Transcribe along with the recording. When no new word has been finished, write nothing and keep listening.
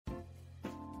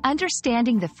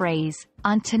Understanding the phrase,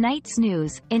 on tonight's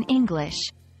news, in English.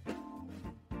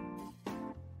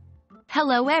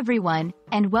 Hello everyone,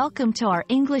 and welcome to our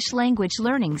English language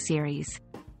learning series.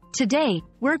 Today,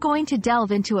 we're going to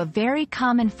delve into a very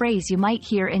common phrase you might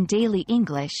hear in daily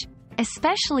English,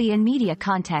 especially in media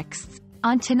contexts,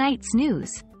 on tonight's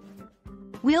news.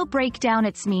 We'll break down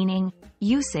its meaning,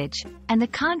 usage, and the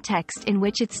context in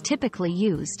which it's typically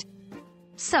used.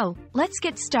 So, let's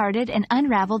get started and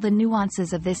unravel the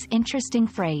nuances of this interesting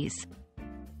phrase.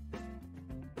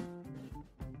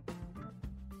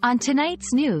 On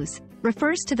tonight's news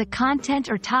refers to the content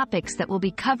or topics that will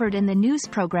be covered in the news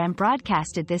program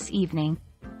broadcasted this evening.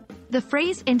 The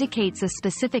phrase indicates a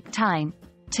specific time,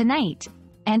 tonight,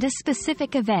 and a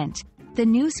specific event, the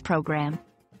news program.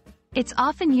 It's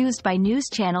often used by news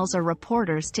channels or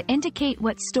reporters to indicate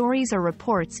what stories or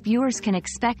reports viewers can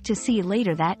expect to see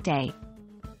later that day.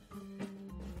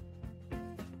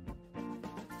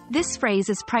 This phrase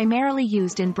is primarily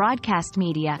used in broadcast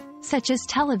media, such as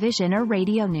television or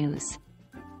radio news.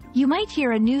 You might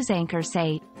hear a news anchor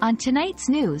say, "On tonight's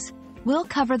news, we'll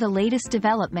cover the latest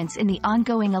developments in the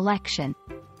ongoing election."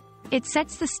 It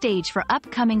sets the stage for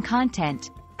upcoming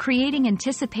content, creating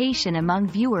anticipation among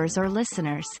viewers or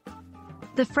listeners.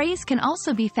 The phrase can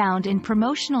also be found in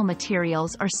promotional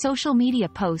materials or social media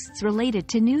posts related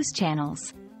to news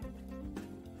channels.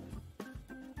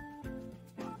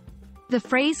 The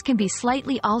phrase can be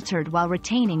slightly altered while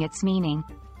retaining its meaning.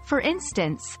 For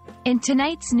instance, in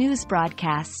tonight's news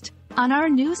broadcast, on our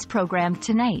news program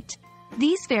tonight,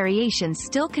 these variations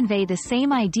still convey the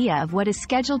same idea of what is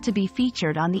scheduled to be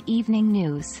featured on the evening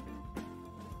news.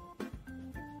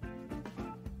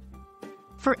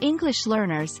 For English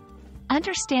learners,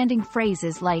 understanding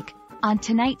phrases like, "on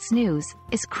tonight's news,"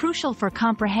 is crucial for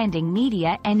comprehending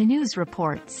media and news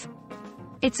reports.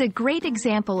 It's a great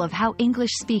example of how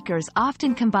English speakers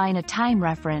often combine a time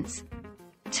reference,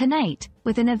 tonight,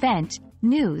 with an event,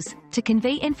 news, to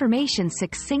convey information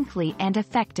succinctly and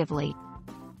effectively.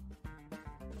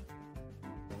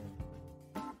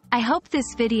 I hope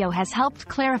this video has helped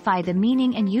clarify the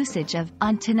meaning and usage of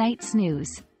 "on tonight's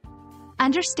news."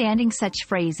 Understanding such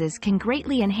phrases can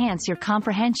greatly enhance your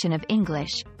comprehension of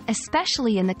English,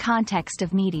 especially in the context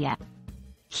of media.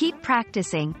 Keep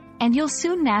practicing, and you'll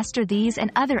soon master these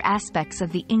and other aspects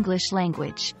of the English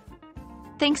language.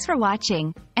 Thanks for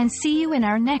watching, and see you in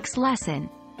our next lesson.